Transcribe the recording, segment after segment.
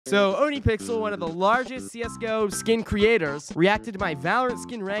So, ohnePixel, one of the largest CSGO skin creators, reacted to my Valorant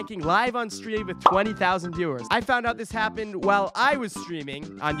skin ranking live on stream with 20,000 viewers. I found out this happened while I was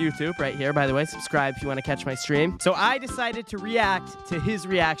streaming on YouTube, right here, by the way. Subscribe if you want to catch my stream. So I decided to react to his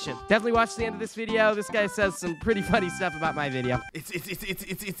reaction. Definitely watch the end of this video. This guy says some pretty funny stuff about my video. It's a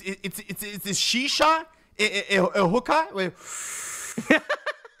shisha, a hookah,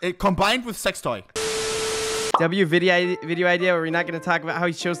 combined with sex toy. Video idea where we're not going to talk about how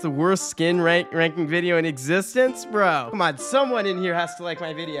he chose the worst skin ranking video in existence? Bro, come on, someone in here has to like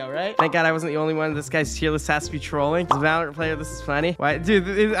my video, right? Thank God I wasn't the only one. This guy's tier list has to be trolling. As a Valorant player, this is funny. Why,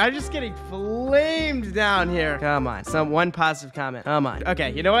 dude, I'm just getting flamed down here. Come on, one positive comment. Come on.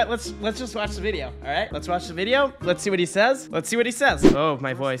 Okay, you know what? Let's just watch the video, all right? Let's watch the video. Let's see what he says. Let's see what he says. Oh,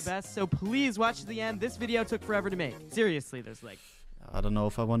 my voice. Best, so please watch to the end. This video took forever to make. Seriously, there's like... I don't know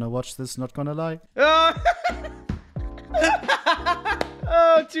if I want to watch this, not gonna lie. Oh,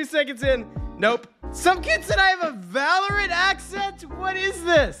 oh, 2 seconds in. Nope. Some kid said I have a Valorant accent? What is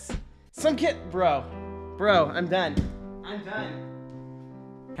this? Some kid... Bro, I'm done. I'm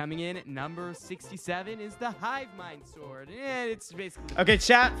done. Coming in at number 67 is the Hive Mind Sword. And it's basically... Okay,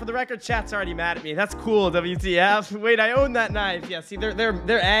 chat, for the record, chat's already mad at me. That's cool, WTF. Wait, I own that knife. Yeah, see,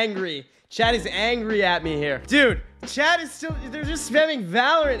 they're angry. Chat is angry at me here. Dude, chat is still... They're just spamming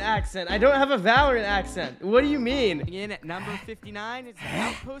Valorant accent. I don't have a Valorant accent. What do you mean? In at number 59 is the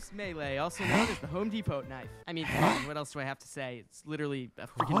Outpost Melee, also known as the Home Depot knife. I mean, come on, what else do I have to say? It's literally a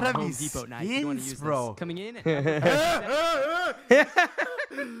freaking Home Depot knife. You don't want to use this. Coming in at number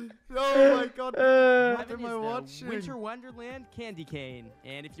 57. Oh my god. What am I watching? Winter Wonderland Candy Cane.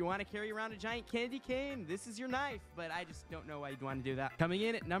 And if you want to carry around a giant candy cane, this is your knife. But I just don't know why you'd want to do that. Coming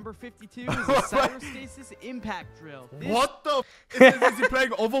in at number 52 is the Cyberstasis Impact Drill. What the? Is he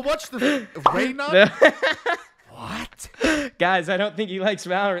playing Overwatch? The Reyna? What? Guys, I don't think he likes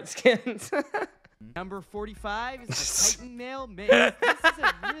Valorant skins. Number 45 is the Titan Male Mace. This is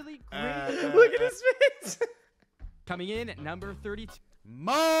a really great... Look at his face. Coming in at number 32.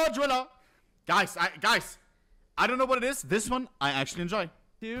 Modular. Guys, I don't know what it is. This one I actually enjoy.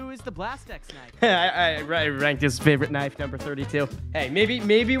 2 is the Blastex knife. I ranked his favorite knife number 32. Hey,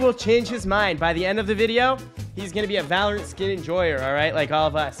 maybe we'll change his mind. By the end of the video, he's gonna be a Valorant skin enjoyer, all right? Like all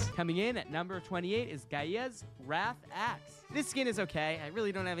of us. Coming in at number 28 is Gaia's Wrath Axe. This skin is okay. I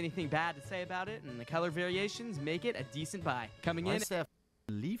really don't have anything bad to say about it, and the color variations make it a decent buy. Coming in... Why is there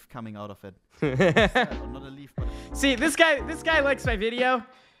a leaf coming out of it? Not a leaf, but... See, this guy likes my video.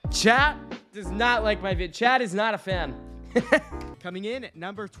 Chat does not like my video. Chat is not a fan. Coming in at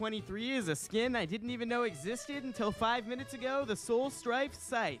number 23 is a skin I didn't even know existed until 5 minutes ago, the Soul Strife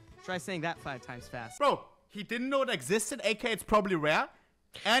Sight. Try saying that 5 times fast. Bro, he didn't know it existed, aka it's probably rare.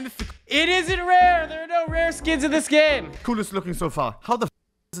 And it's the It isn't rare! There are no rare skins in this game! coolest looking so far. How the f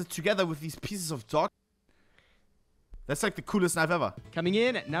is it together with these pieces of dog? That's like the coolest knife ever. Coming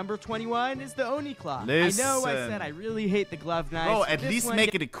in at number 21 is the Oni Claw. Listen. I know I said I really hate the glove knife. Bro, at least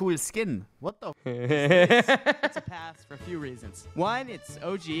make it a cool skin. What the It's a pass for a few reasons. One, it's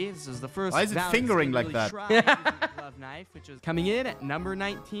OG. This is the first... Why is it Valorant fingering skin like really that? tried using the glove knife, which is coming in at number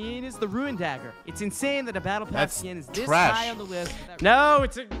 19 is the Ruin Dagger. It's insane that a Battle Pass That's skin is this trash. high on the list. No,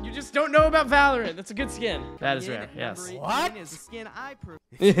 you just don't know about Valorant. That's a good skin. That is rare. Yes. What? Is a skin I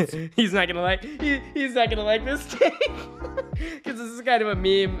he's not gonna like. He's not gonna like this skin. Because this is kind of a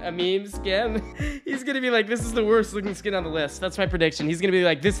meme skin. He's gonna be like, this is the worst looking skin on the list. That's my prediction. He's gonna be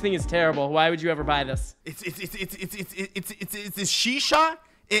like, this thing is terrible. Why would you ever buy this? It's a shisha,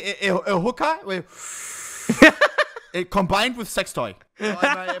 a hookah, combined with sex toy.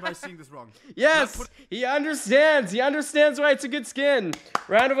 Am I seeing this wrong? Yes, he understands. He understands why it's a good skin.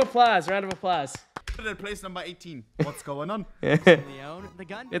 Round of applause. Round of applause. Put it at place number 18. What's going on? Leon, the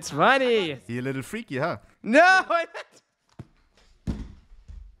gun. It's funny. He a little freaky, huh? No.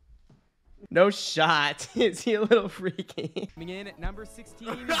 No shot. Is he a little freaky? Coming in at number 16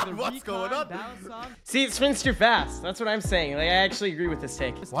 is the What's going on? See, it spins too fast. That's what I'm saying. Like, I actually agree with this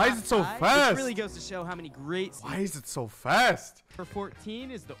take. Why is it so fast? It really goes to show how many great... Why is it so fast? Number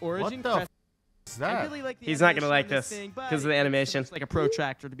 14 is the Origin. What the f is that? I really like the He's not gonna like this this because of the animation. It's like a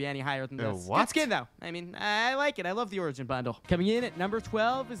protractor to be any higher than this. What? Good skin though. I mean, I like it. I love the Origin bundle. Coming in at number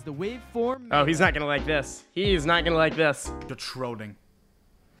 12 is the Waveform. Oh, he's not gonna like this. He's not gonna like this. You're trolling.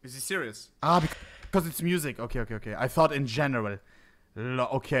 Is he serious? Ah, because it's music. Okay. I thought in general.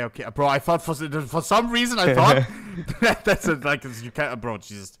 Okay. Bro, I thought for some reason I thought that's it. Like you can't, bro.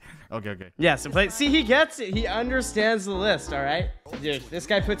 Jesus. Okay. Yeah. So see, he gets it. He understands the list. All right, dude. This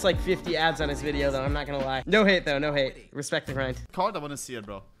guy puts like 50 ads on his video, though. I'm not gonna lie. No hate, though. No hate. Respect the grind. Card. I want to see it,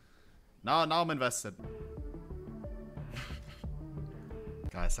 bro. Now I'm invested.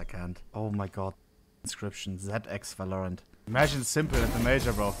 Guys, I can't. Oh my god. Inscription ZX Valorant. Imagine simple at the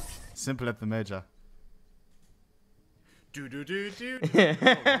major, bro. Simple at the major. What's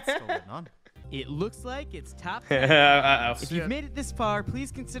going on? It looks like it's top 10. If you've made it this far,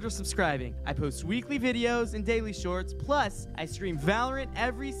 please consider subscribing. I post weekly videos and daily shorts, plus I stream Valorant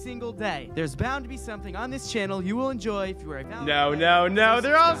every single day. There's bound to be something on this channel you will enjoy if you are a Valorant No.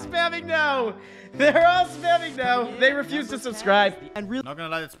 They're all spamming no. They're all spamming no. They refuse to subscribe. And Not gonna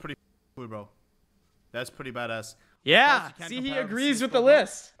lie, that's pretty cool, bro. That's pretty badass. yeah, see, he agrees with the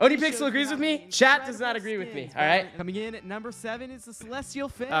list. ohnePixel agrees with me. Chat does not agree with me. All right. Coming in at number 7 is the Celestial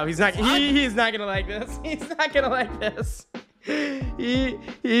Fin. Oh, he's not. He's not gonna like this. He's not gonna like this.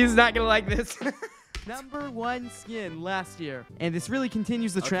 He's not gonna like this. Number 1 skin last year, and this really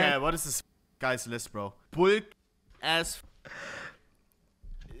continues the trend. Okay, what is this guy's list, bro? Bulk as.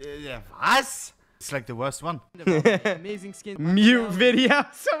 Yeah, was? It's like the worst one. Amazing skin. Mute video.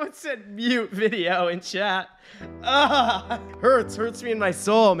 Someone said mute video in chat. Hurts me in my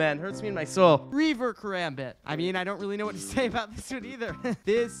soul, man. Hurts me in my soul. Reaver Karambit. I mean, I don't really know what to say about this one either.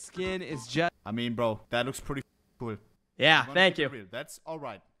 This skin is just. I mean, bro, that looks pretty cool. Yeah, thank you. That's all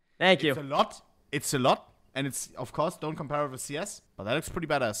right. Thank you. It's a lot. It's a lot. And it's, of course, don't compare it with CS, but that looks pretty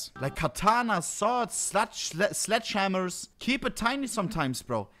badass. Like katana, swords, sledgehammers. Keep it tiny sometimes,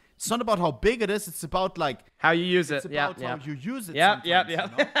 bro. It's not about how big it is. It's about like how you use it. It's about how you use it. Yeah. You know?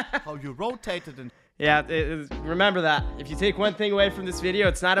 How you rotate it. And yeah. Remember that. If you take one thing away from this video,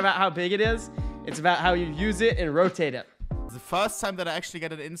 it's not about how big it is. It's about how you use it and rotate it. The first time that I actually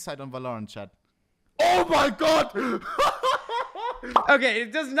get an insight on Valorant, chat. Oh my god! Okay,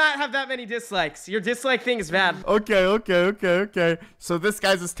 it does not have that many dislikes. Your dislike thing is bad. Okay. So this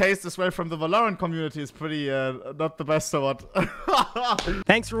guy's taste as well from the Valorant community is pretty, not the best or what?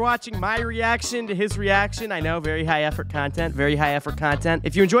 Thanks for watching my reaction to his reaction. I know, very high effort content,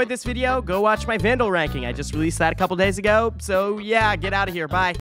 If you enjoyed this video, go watch my Vandal ranking. I just released that a couple days ago. So yeah, get out of here. Bye.